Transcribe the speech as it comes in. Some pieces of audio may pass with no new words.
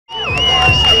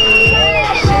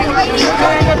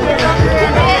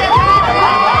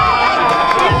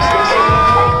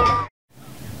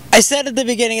I said at the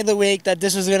beginning of the week that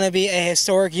this was going to be a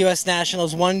historic U.S.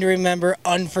 Nationals, one to remember,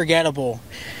 unforgettable.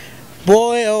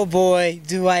 Boy, oh boy,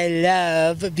 do I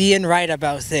love being right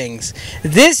about things.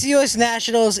 This U.S.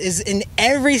 Nationals is in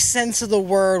every sense of the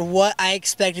word what I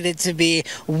expected it to be,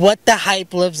 what the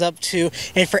hype lives up to,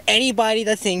 and for anybody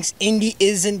that thinks Indy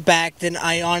isn't back, then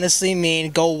I honestly mean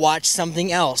go watch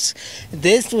something else.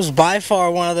 This was by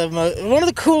far one of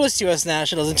the coolest U.S.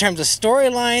 Nationals in terms of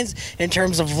storylines, in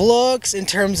terms of looks, in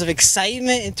terms of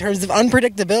excitement, in terms of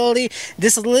unpredictability.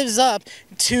 This lives up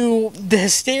to the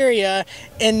hysteria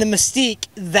and the mystique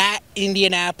that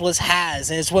Indianapolis has,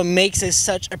 and it's what makes it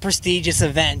such a prestigious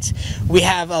event. We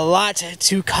have a lot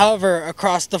to cover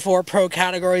across the 4 pro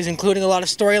categories, including a lot of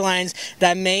storylines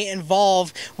that may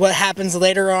involve what happens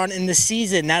later on in the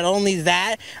season. Not only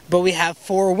that, but we have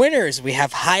 4 winners. We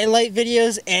have highlight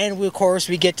videos, and of course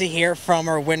we get to hear from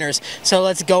our winners. So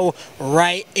let's go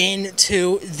right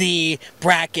into the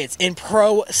brackets. In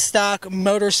pro stock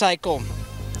motorcycle,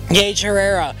 Gage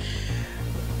Herrera.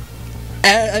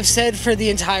 I've said for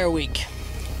the entire week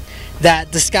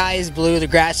that the sky is blue, the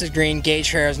grass is green,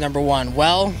 Gage Herrera is #1.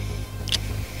 Well,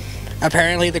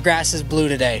 apparently the grass is blue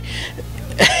today.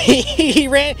 he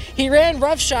ran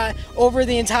roughshod over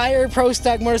the entire pro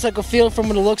stock motorcycle field from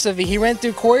the looks of it. He ran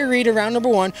through Corey Reed in round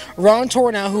 #1. Ron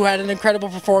Tornow, who had an incredible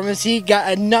performance, he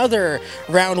got another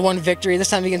round 1 victory, this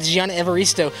time against Gianna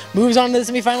Evaristo. Moves on to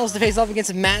the semifinals to face off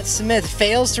against Matt Smith.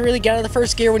 Fails to really get out of the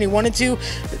first gear when he wanted to.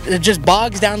 Just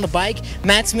bogs down the bike.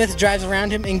 Matt Smith drives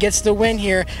around him and gets the win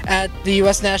here at the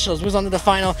U.S. Nationals. Moves on to the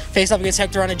final. Face off against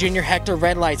Hector Rana Jr. Hector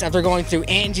red lights after going through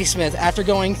Angie Smith, after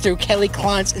going through Kelly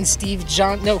Klontz and Steve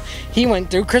John. No, he went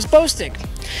through Chris Bostick.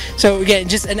 So again,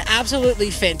 just an absolutely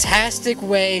fantastic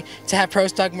way to have pro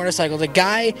stock motorcycle. The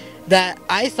guy that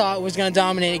I thought was going to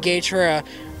dominate Gage Herrera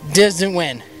doesn't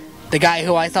win. The guy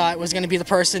who I thought was going to be the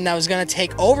person that was going to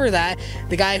take over that,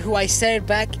 the guy who I said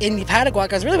back in the paddock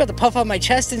walk, I was really about to puff out my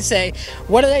chest and say,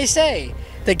 what did I say?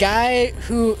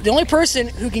 The only person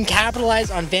who can capitalize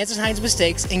on Vance Hines'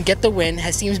 mistakes and get the win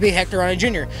seems to be Hector Rana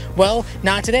Jr. Well,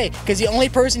 not today, because the only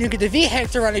person who could defeat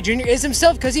Hector Rana Jr. is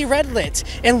himself, because he red lit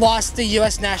and lost the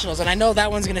U.S. Nationals. And I know that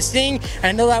one's going to sting, and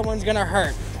I know that one's going to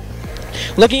hurt.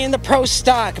 Looking in the pro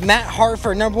stock, Matt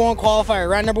Hartford, #1 qualifier.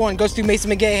 Round #1 goes through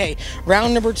Mason McGahey.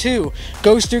 Round #2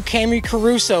 goes through Camry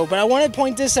Caruso. But I want to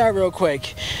point this out real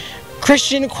quick.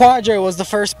 Christian Quadro was the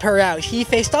first pair out. He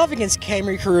faced off against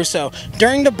Camry Caruso.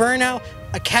 During the burnout,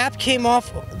 a cap came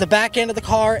off the back end of the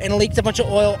car and leaked a bunch of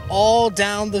oil all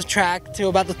down the track to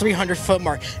about the 300-foot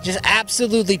mark. Just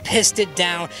absolutely pissed it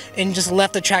down and just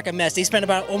left the track a mess. They spent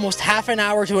about almost half an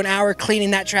hour to an hour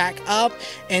cleaning that track up,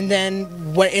 and then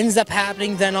what ends up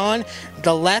happening then on,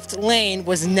 the left lane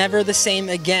was never the same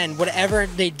again. Whatever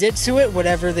they did to it,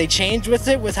 whatever they changed with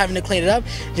it, with having to clean it up,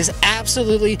 just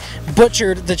absolutely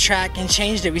butchered the track and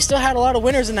changed it. We still had a lot of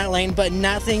winners in that lane, but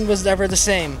nothing was ever the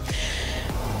same.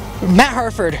 Matt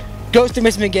Hartford goes through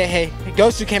Miss McGahey,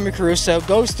 goes through Camry Caruso,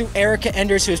 goes through Erica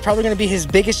Enders, who is probably going to be his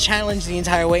biggest challenge the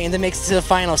entire way, and then makes it to the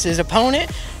finals. His opponent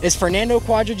is Fernando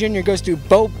Quadro Jr., goes through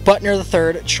Bo Butner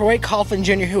III, Troy Coughlin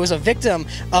Jr., who was a victim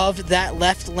of that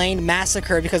left lane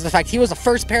massacre because of the fact he was the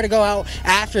first pair to go out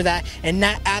after that, and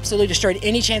that absolutely destroyed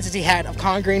any chances he had of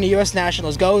conquering the U.S.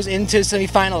 Nationals. Goes into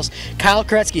semifinals. Kyle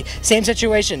Koretsky, same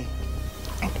situation.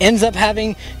 Ends up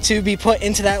having to be put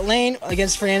into that lane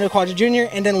against Fernando Quadro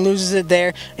Jr. and then loses it there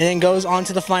and then goes on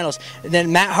to the finals. And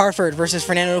then Matt Hartford versus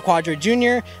Fernando Quadro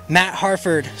Jr. Matt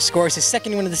Hartford scores his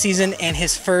 2nd win of the season and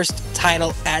his 1st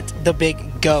title at the Big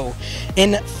Go.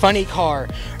 In Funny Car,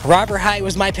 Robert Hyatt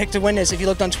was my pick to win this. If you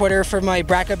looked on Twitter for my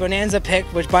Bracket Bonanza pick,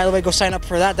 which by the way, go sign up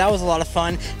for that. That was a lot of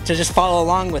fun to just follow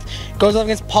along with. Goes up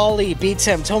against Paul Lee, beats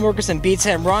him. Tom Wilkerson beats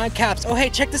him. Ron Capps, oh hey,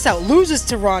 check this out, loses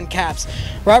to Ron Capps.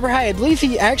 Robert Hyatt, I believe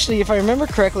he actually, if I remember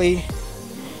correctly,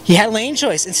 he had lane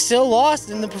choice and still lost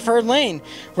in the preferred lane.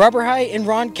 Robert Hyatt and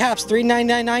Ron Capps,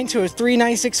 3.999 to a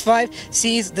 3.965,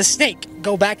 sees the Snake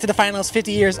go back to the finals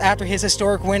 50 years after his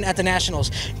historic win at the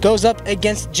Nationals. Goes up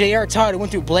against J.R. Todd, who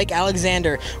went through Blake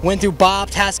Alexander, went through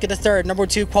Bob Taskett III,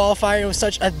 #2 qualifier, and was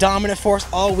such a dominant force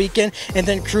all weekend. And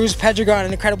then Cruz Pedregon,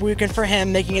 an incredible weekend for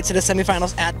him, making it to the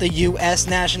semifinals at the U.S.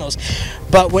 Nationals.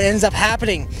 But what ends up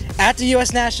happening at the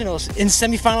U.S. Nationals in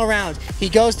semifinal round, he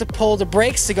goes to pull the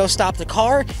brakes to go stop the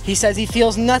car. He says he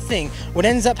feels nothing. What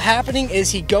ends up happening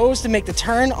is he goes to make the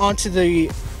turn onto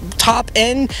the top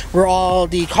end where all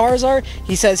the cars are.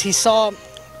 He says he saw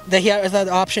that he had the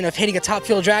option of hitting a top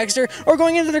fuel dragster or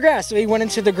going into the grass, so he went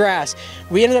into the grass.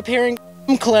 We ended up hearing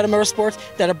from Coletta Motorsports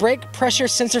that a brake pressure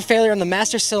sensor failure on the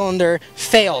master cylinder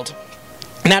failed.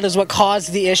 And that is what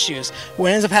caused the issues.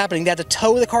 What ends up happening, they had to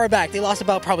tow the car back. They lost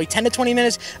about probably 10 to 20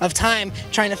 minutes of time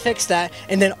trying to fix that.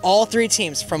 And then all three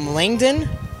teams, from Langdon,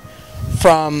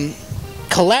 from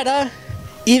Coletta,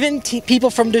 even people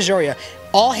from DeJoria,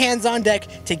 all hands on deck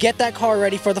to get that car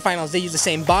ready for the finals. They used the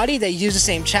same body, they used the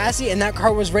same chassis, and that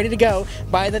car was ready to go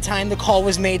by the time the call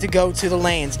was made to go to the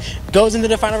lanes. Goes into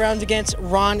the final rounds against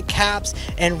Ron Capps,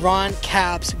 and Ron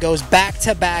Capps goes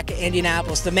back-to-back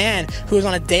Indianapolis. The man who was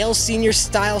on a Dale Sr.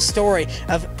 style story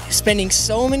of spending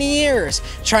so many years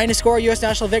trying to score a U.S.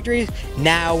 national victory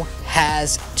now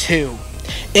has two.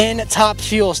 In Top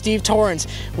Fuel, Steve Torrance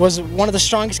was one of the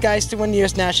strongest guys to win the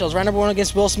U.S. Nationals. Round number 1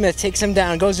 against Will Smith, takes him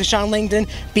down, goes to Sean Langdon,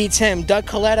 beats him. Doug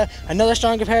Coletta, another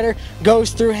strong competitor,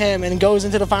 goes through him and goes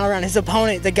into the final round. His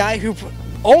opponent, the guy who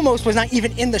almost was not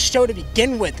even in the show to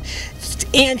begin with,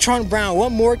 Antron Brown.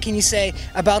 What more can you say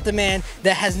about the man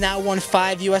that has now won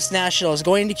 5 U.S. Nationals?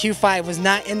 Going into Q5, was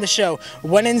not in the show.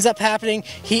 What ends up happening?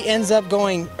 He ends up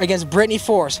going against Brittany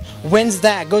Force, wins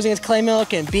that, goes against Clay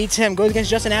Milliken, beats him, goes against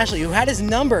Justin Ashley, who had his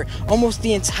number almost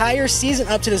the entire season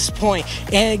up to this point,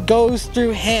 and it goes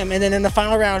through him, and then in the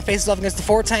final round faces off against the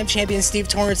 4-time champion Steve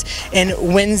Torrance and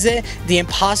wins it. The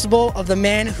impossible of the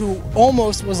man who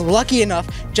almost was lucky enough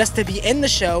just to be in the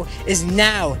show is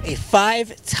now a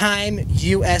 5-time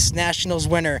U.S. Nationals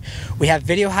winner. We have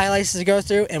video highlights to go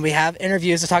through, and we have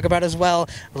interviews to talk about as well.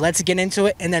 Let's get into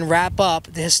it and then wrap up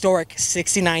the historic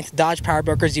 69th Dodge Power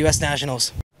Brokers U.S.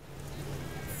 Nationals.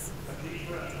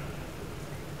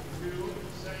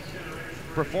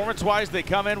 Performance-wise, they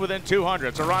come in within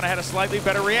 200. Arana had a slightly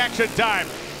better reaction time.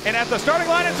 And at the starting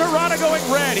line, it's Arana going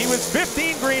red. He was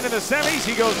 15 green in the semis.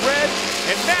 He goes red.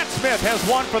 And Matt Smith has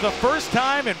won for the first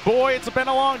time. And boy, it's been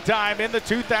a long time in the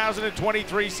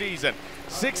 2023 season.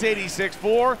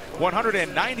 686.4,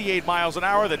 198 miles an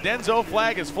hour. The Denso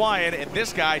flag is flying. And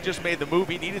this guy just made the move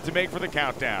he needed to make for the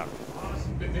countdown.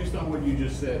 Based on what you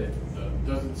just said, it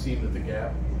doesn't seem that the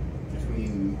gap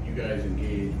between you guys and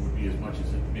Gage would be as much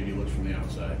as it maybe looks from the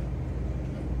outside.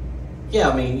 Yeah,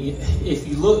 I mean, if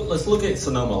you look, let's look at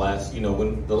Sonoma last,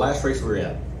 when the last race we were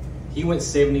at, he went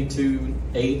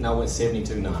 72.8 and I went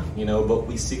 72.9, but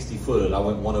we 60-footed, I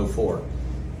went 104.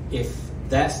 If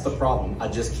that's the problem, I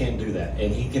just can't do that.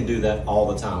 And he can do that all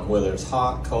the time, whether it's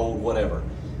hot, cold, whatever.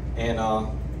 And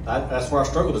that's where I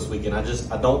struggled this weekend.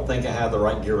 I don't think I have the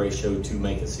right gear ratio to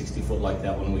make it 60 foot like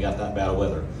that when we got that bad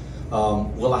weather.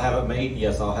 Will I have it made?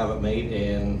 Yes, I'll have it made,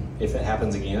 and if it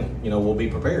happens again, we'll be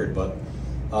prepared. But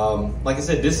like I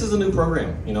said, this is a new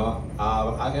program.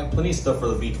 I got plenty of stuff for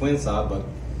the V-twin side, but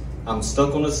I'm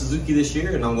stuck on the Suzuki this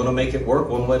year, and I'm going to make it work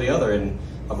one way or the other. And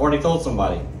I've already told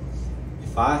somebody,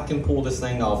 if I can pull this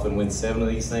thing off and win 7 of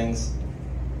these things,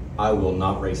 I will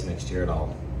not race next year at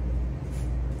all.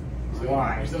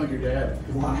 Why? You sound like your dad.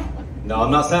 Why? No,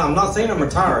 I'm not saying I'm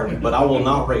retired, but I will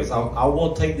not race. I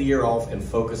will take the year off and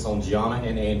focus on Gianna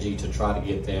and Angie to try to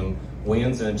get them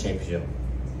wins and a championship.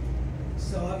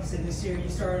 So obviously this year you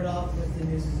started off with the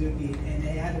new Suzuki, and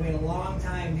they had to wait a long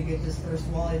time to get this first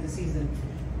wally of the season.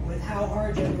 With how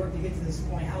hard you had to work to get to this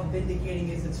point, how vindicating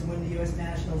is it to win the U.S.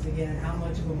 Nationals again, and how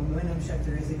much of a momentum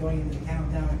shifter is it going into the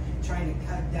countdown, trying to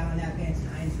cut down that Vance and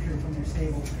Hines crew from their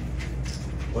stable?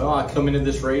 Well, I come into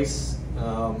this race,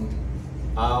 I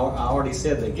already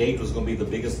said that Gage was going to be the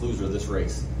biggest loser of this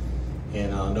race.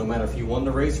 And no matter if he won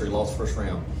the race or he lost first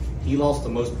round, he lost the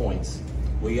most points.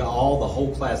 The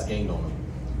whole class gained on him.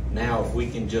 Now, if we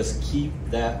can just keep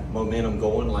that momentum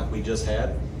going like we just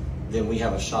had, then we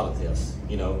have a shot at this.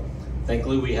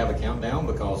 Thankfully we have a countdown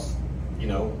because,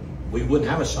 we wouldn't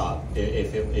have a shot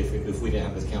if we didn't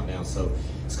have this countdown. So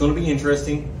it's going to be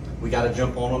interesting. We got to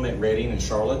jump on them at Reading and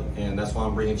Charlotte, and that's why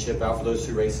I'm bringing Chip out for those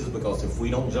 2 races, because if we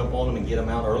don't jump on them and get them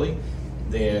out early,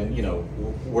 then,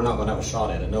 we're not going to have a shot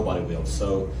at it. Nobody will.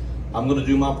 So I'm going to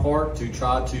do my part to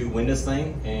try to win this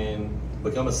thing and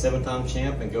become a 7-time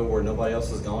champ and go where nobody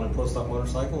else has gone in pro stock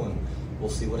motorcycle, and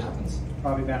we'll see what happens.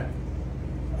 Bobby Bennett.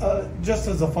 Just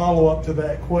as a follow-up to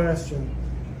that question,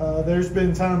 there's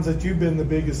been times that you've been the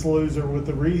biggest loser with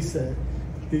the reset.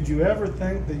 Did you ever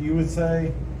think that you would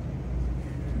say,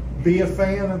 be a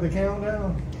fan of the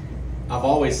countdown? I've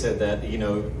always said that,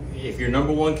 if you're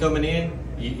number 1 coming in,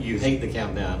 you hate the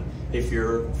countdown. If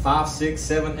you're 5, 6,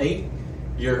 7, 8,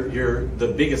 you're the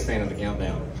biggest fan of the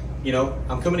countdown.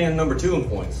 I'm coming in number 2 in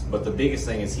points, but the biggest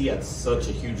thing is he had such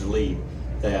a huge lead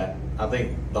that I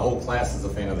think the whole class is a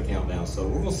fan of the countdown. So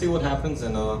we're gonna see what happens,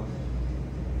 and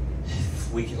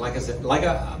we can, like I said,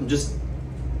 I'm just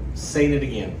saying it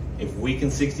again. If we can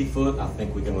 60 foot, I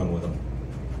think we can run with them.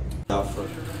 Out for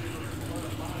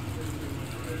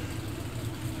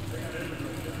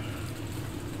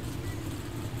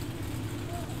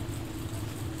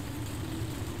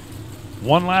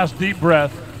One last deep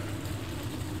breath.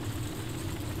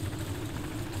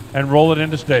 And roll it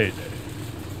into stage.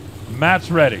 Matt's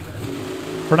ready.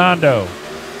 Fernando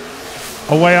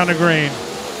away on the green.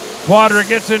 Quadra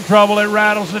gets in trouble. It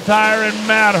rattles the tire, and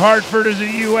Matt Hartford is the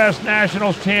U.S.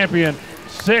 Nationals champion.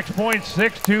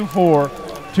 6.624,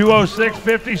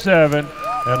 206.57.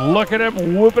 And look at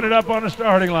him whooping it up on the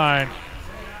starting line.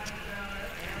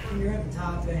 When you're at the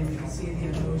top end, you can see the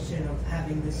emotion of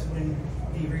having this win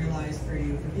be realized for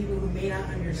you. For people who may not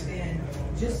understand,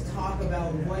 just talk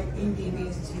about what Indy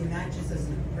means to you, not just as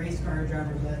a race car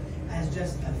driver, but as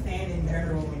just a fan in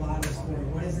general of auto sport.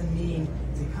 What does it mean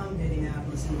to come to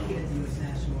Indianapolis and compete at the U.S.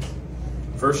 Nationals?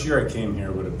 First year I came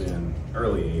here would have been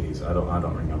early 80s. I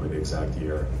don't remember the exact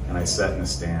year. And I sat in the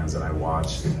stands and I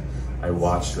watched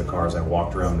the cars. I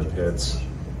walked around the pits,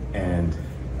 and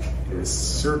it's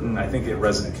certain, I think it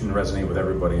can resonate with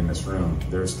everybody in this room.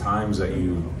 There's times that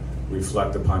you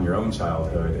reflect upon your own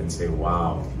childhood and say,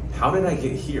 wow, how did I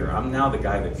get here? I'm now the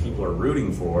guy that people are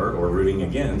rooting for or rooting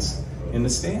against in the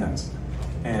stands.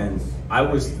 And that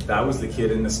was the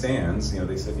kid in the stands. You know,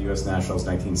 they said the U.S. Nationals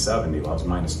 1970. Well, I was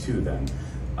 -2 then.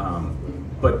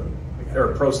 Or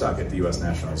pro stock at the U.S.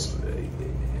 Nationals.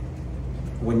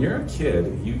 When you're a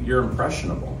kid, you're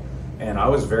impressionable. And I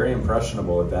was very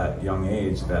impressionable at that young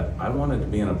age that I wanted to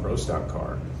be in a pro stock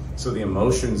car. So the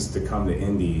emotions to come to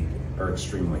Indy are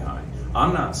extremely high.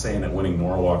 I'm not saying that winning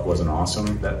Norwalk wasn't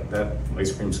awesome. That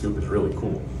ice cream scoop is really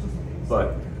cool.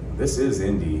 But this is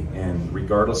Indy, and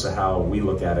regardless of how we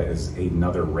look at it as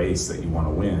another race that you want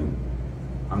to win,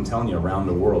 I'm telling you, around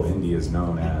the world, Indy is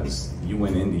known as, you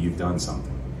win Indy, you've done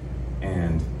something.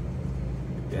 And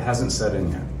it hasn't set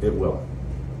in yet. It will.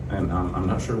 And I'm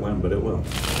not sure when, but it will.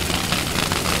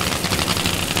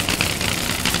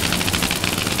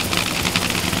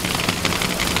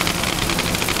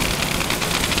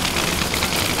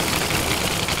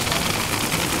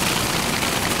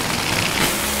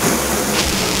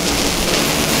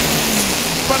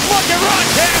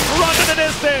 Run to the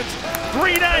distance,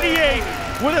 398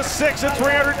 with a 6 at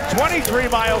 323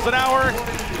 miles an hour.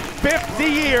 50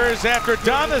 years after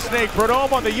Don the Snake Prudhomme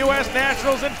won the U.S.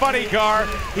 Nationals in funny car,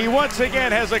 he once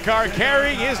again has a car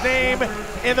carrying his name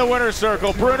in the winner's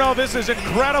circle. Bruno, this is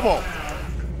incredible.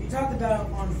 You talked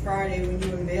about on Friday when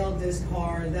you unveiled this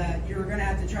car that you were going to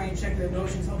have to try and check your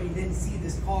emotions, hoping you didn't see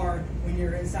this car when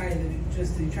you're inside of it,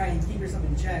 just to try and keep yourself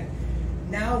in check.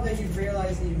 Now that you've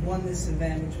realized that you've won this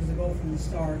event, which was a goal from the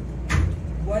start,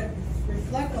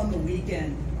 reflect on the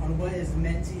weekend, on what it's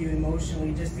meant to you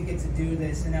emotionally just to get to do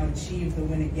this and now achieve the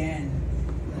win again.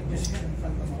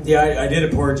 Yeah, I did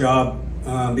a poor job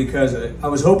because I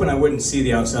was hoping I wouldn't see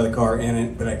the outside of the car in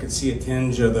it, but I could see a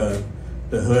tinge of the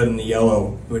hood and the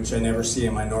yellow, which I never see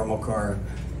in my normal car.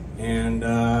 And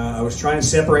I was trying to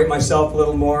separate myself a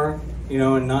little more, you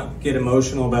know, and not get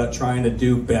emotional about trying to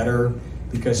do better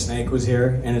because Snake was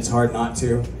here, and it's hard not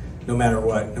to, no matter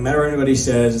what. No matter what anybody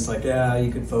says, it's like, yeah, you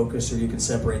can focus or you can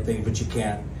separate things, but you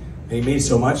can't. And he means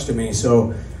so much to me.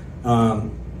 So,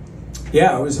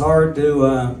 yeah, it was hard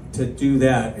to do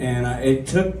that. And it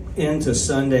took into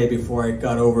Sunday before I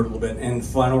got over it a little bit. And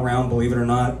final round, believe it or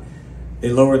not,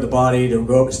 they lowered the body to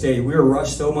go up stage. We were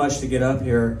rushed so much to get up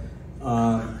here.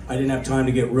 I didn't have time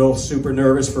to get real super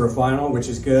nervous for a final, which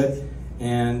is good.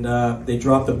 And they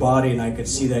dropped the body, and I could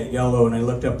see that yellow, and I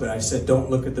looked up and I said, don't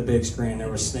look at the big screen. There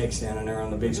were snakes standing there on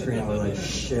the big screen. I was like,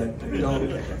 shit,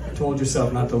 I told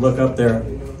yourself not to look up there.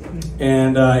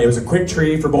 And it was a quick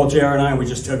tree for both JR and I, and we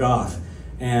just took off.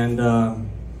 And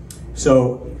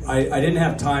so I didn't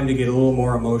have time to get a little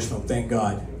more emotional, thank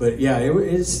God. But yeah, it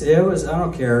was, I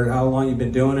don't care how long you've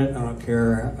been doing it. I don't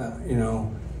care, you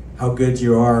know, how good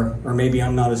you are, or maybe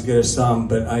I'm not as good as some,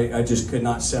 but I just could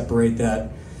not separate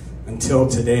that until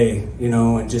today, you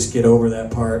know, and just get over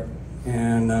that part.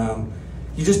 And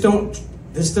you just don't,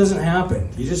 this doesn't happen.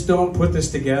 You just don't put this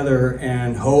together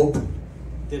and hope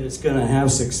that it's going to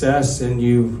have success and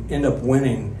you end up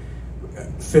winning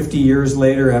 50 years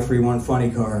later after he won Funny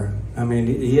Car. I mean,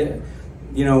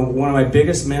 you know, one of my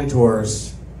biggest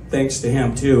mentors, thanks to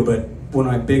him too, but one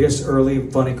of my biggest early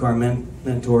Funny Car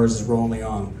mentors is Roland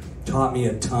Leong. Taught me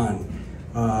a ton.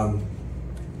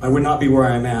 I would not be where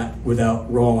I'm at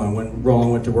without Roland. When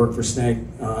Roland went to work for Snake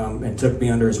and took me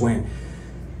under his wing.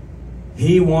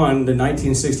 He won the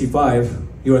 1965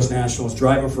 U.S. Nationals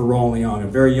driving for Roland Leong, a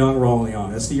very young Roland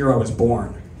Leong. That's the year I was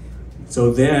born.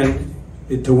 So then,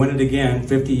 to win it again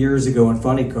 50 years ago in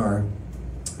Funny Car,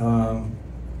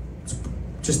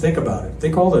 just think about it.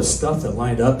 Think all the stuff that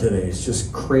lined up today. It's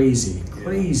just crazy,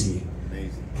 crazy.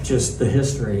 Just the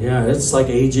history. Yeah, it's like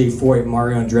AJ Foyt,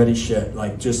 Mario Andretti shit.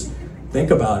 Like, just think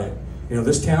about it. You know,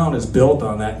 this town is built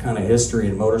on that kind of history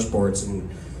in motorsports, and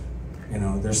you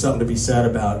know, there's something to be said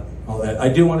about all that. I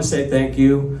do want to say thank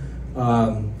you,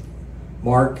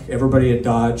 Mark, everybody at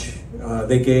Dodge.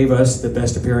 They gave us the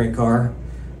best appearing car,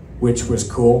 which was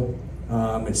cool.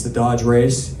 It's the Dodge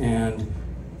race, and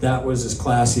that was as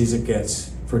classy as it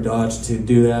gets for Dodge to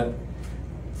do that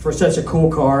for such a cool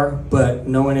car, but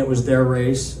knowing it was their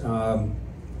race,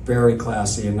 very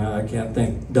classy, and I can't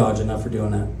thank Dodge enough for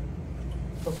doing that.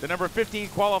 The number 15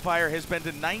 qualifier has been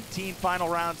to 19 final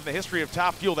rounds in the history of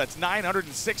Top Fuel. That's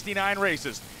 969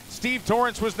 races. Steve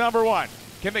Torrence was number 1.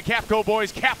 Can the Capco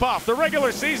boys cap off the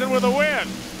regular season with a win?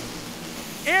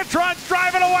 Antron's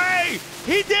driving away.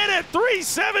 He did it.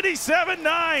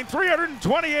 377.9,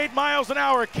 328 miles an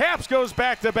hour. Caps goes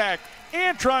back to back.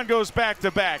 Antron goes back to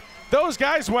back. Those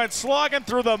guys went slogging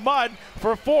through the mud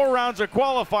for 4 rounds of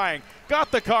qualifying.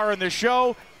 Got the car in the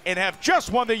show and have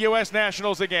just won the U.S.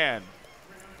 Nationals again.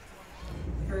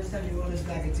 First time you won this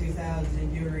back in 2000,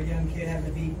 and you were a young kid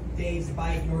having to beat Dave's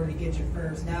bike in order to get your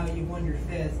first. Now you won your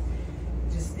 5th.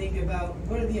 Just think about,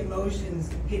 what are the emotions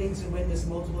getting to win this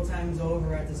multiple times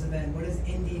over at this event? What does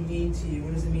Indy mean to you?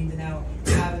 What does it mean to now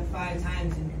have it 5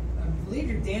 times? And I believe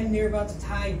you're damn near about to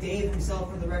tie Dave himself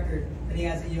for the record that he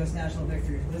has at U.S. National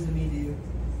victories. What does it mean to you?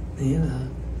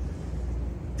 Man,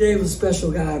 Dave was a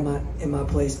special guy in my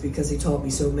place because he taught me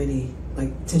so many, like,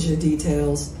 attention to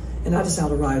details. And not just how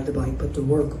to ride the bike, but to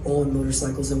work on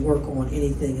motorcycles and work on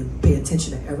anything and pay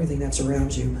attention to everything that's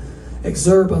around you.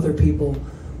 Observe other people,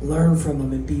 learn from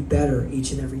them, and be better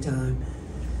each and every time.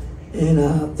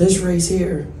 And this race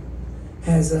here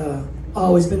has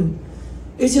always been,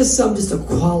 it's just something just to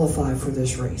qualify for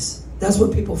this race. That's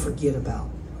what people forget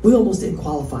about. We almost didn't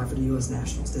qualify for the U.S.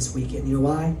 Nationals this weekend. You know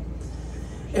why?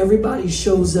 Everybody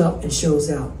shows up and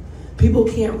shows out. People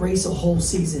can't race a whole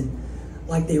season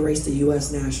like they raced the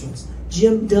U.S. Nationals.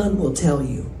 Jim Dunn will tell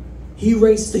you, he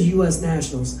raced the U.S.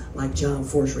 Nationals like John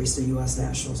Force raced the U.S.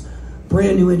 Nationals.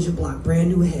 Brand new engine block, brand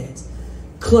new heads,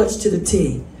 clutch to the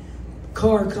T,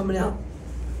 car coming out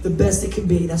the best it can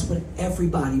be. That's what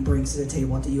everybody brings to the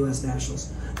table at the U.S.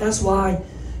 Nationals. That's why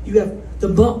you have, the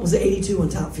bump was an 82 on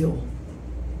Top Fuel.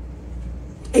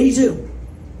 82.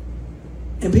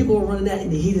 And people were running that in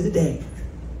the heat of the day.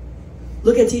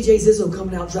 Look at TJ Zizzo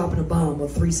coming out dropping a bomb of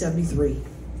 373.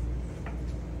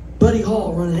 Buddy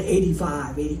Hall running an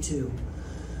 85, 82.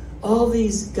 All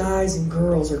these guys and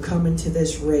girls are coming to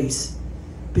this race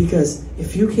because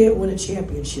if you can't win a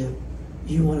championship,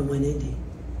 you want to win Indy.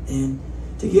 And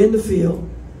to get in the field,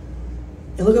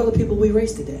 and look at all the people we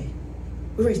raced today.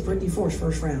 We raced Brittany Force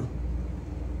first round.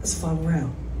 That's the final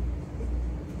round.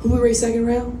 Who we raced second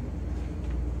round?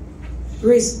 We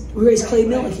raced Clay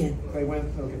Milliken.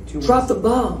 Dropped the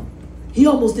bomb. He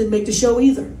almost didn't make the show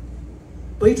either.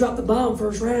 But he dropped the bomb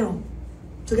first round.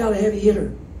 Took out a heavy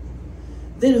hitter.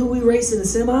 Then who we raced in the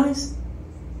semis?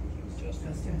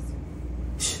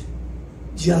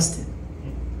 Justin.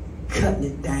 Cutting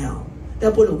it down.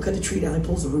 That boy don't cut the tree down, he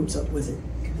pulls the roots up with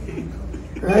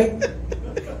it. Right?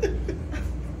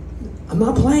 I'm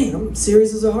not playing. I'm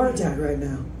serious as a heart attack right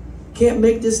now. Can't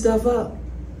make this stuff up.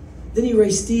 Then he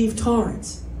raced Steve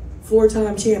Torrence,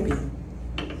 4-time champion.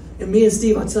 And me and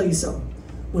Steve, I'll tell you something.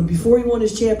 Before he won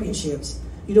his championships,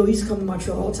 you know, he used to come to my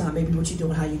trail all the time. Baby, what you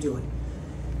doing? How you doing?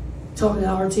 Talking to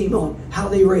our team on how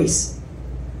they race.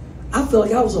 I felt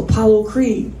like I was Apollo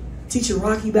Creed teaching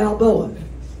Rocky Balboa.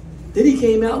 Then he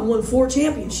came out and won 4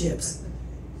 championships.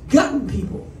 Gutting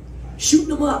people. Shooting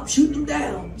them up, shooting them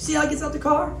down. You see how he gets out the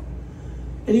car?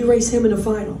 And he raced him in the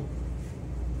final.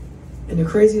 And the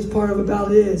craziest part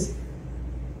about it is,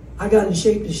 I got in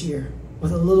shape this year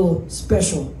with a little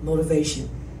special motivation.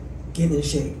 Getting in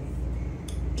shape.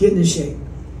 Getting in shape.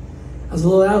 I was a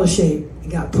little out of shape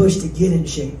and got pushed to get in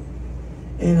shape.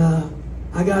 And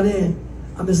I got in.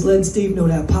 I'm just letting Steve know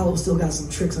that Apollo still got some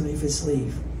tricks underneath his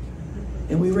sleeve.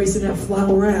 And we raced in that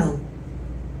final round.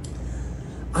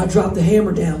 I dropped the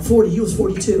hammer down, 40, he was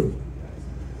 42.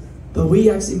 But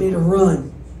we actually made a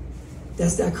run.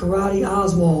 That's that Karate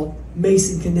Oswald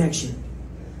Mason connection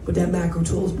with that Macro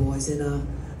Tools boys. And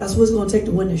that's what it's going to take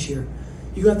to win this year.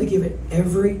 You have to give it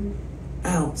every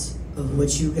ounce of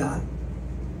what you got.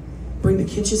 Bring the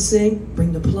kitchen sink,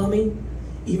 bring the plumbing,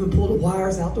 even pull the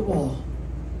wires out the wall.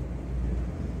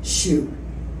 Shoot,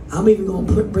 I'm even going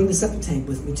to bring the septic tank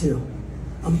with me too.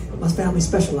 My family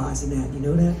specializes in that, you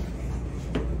know that?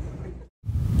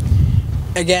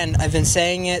 again, I've been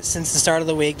saying it since the start of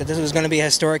the week that this was going to be a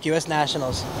historic U.S.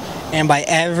 Nationals. And by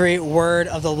every word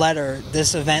of the letter,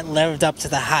 this event lived up to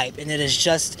the hype. And it is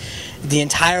just the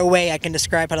entire way I can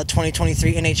describe how the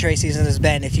 2023 NHRA season has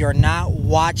been. If you're not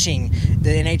watching the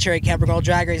NHRA Camping World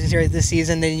Drag Racing Series this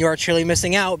season, then you are truly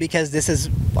missing out, because this has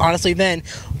honestly been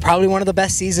probably one of the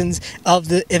best seasons of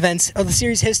the events of the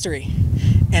series history.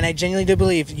 And I genuinely do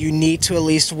believe you need to at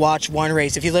least watch one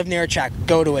race. If you live near a track,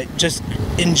 go to it. Just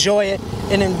enjoy it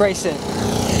and embrace it.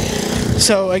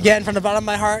 So again, from the bottom of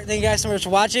my heart, thank you guys so much for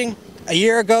watching. A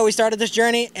year ago we started this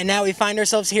journey, and now we find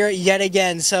ourselves here yet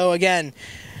again. So again,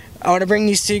 I want to bring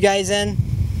these two guys in.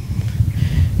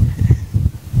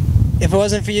 If it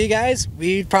wasn't for you guys,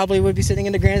 we probably would be sitting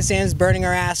in the grandstands burning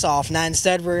our ass off. Now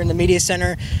instead we're in the media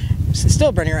center,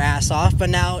 still burning our ass off, but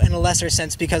now in a lesser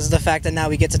sense because of the fact that now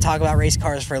we get to talk about race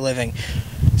cars for a living.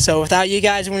 So without you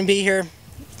guys, we wouldn't be here.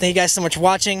 Thank you guys so much for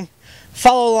watching.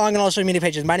 Follow along on all social media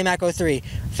pages, Mighty Mac 03,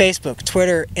 Facebook,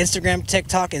 Twitter, Instagram,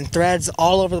 TikTok, and Threads,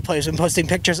 all over the place. We've been posting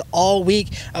pictures all week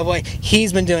of what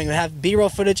he's been doing. We have B-roll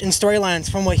footage and storylines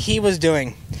from what he was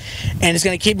doing. And it's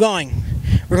going to keep going.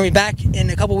 We're going to be back in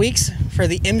a couple weeks for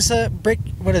the IMSA Brick,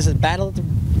 what is it, Battle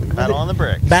on the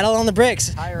Bricks. Battle on the Bricks.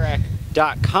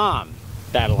 TireRack.com.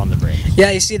 Battle on the Bricks.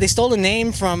 Yeah, you see, they stole the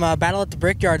name from Battle at the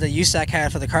Brickyard that USAC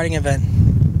had for the karting event.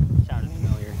 Sounded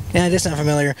familiar. Yeah, it does sound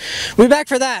familiar. We'll be back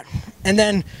for that. And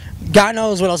then, God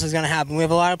knows what else is going to happen. We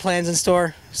have a lot of plans in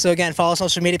store. So again, follow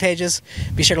social media pages.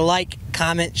 Be sure to like,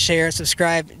 comment, share,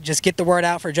 subscribe. Just get the word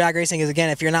out for drag racing, because again,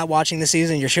 if you're not watching the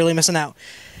season, you're surely missing out.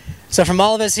 So from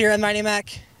all of us here at Mighty Mac,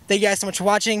 thank you guys so much for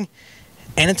watching.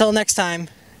 And until next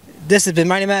time, this has been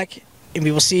Mighty Mac, and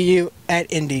we will see you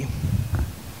at Indy.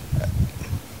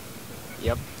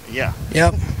 Yep. Yeah.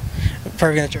 Yep.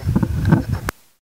 Perfect intro.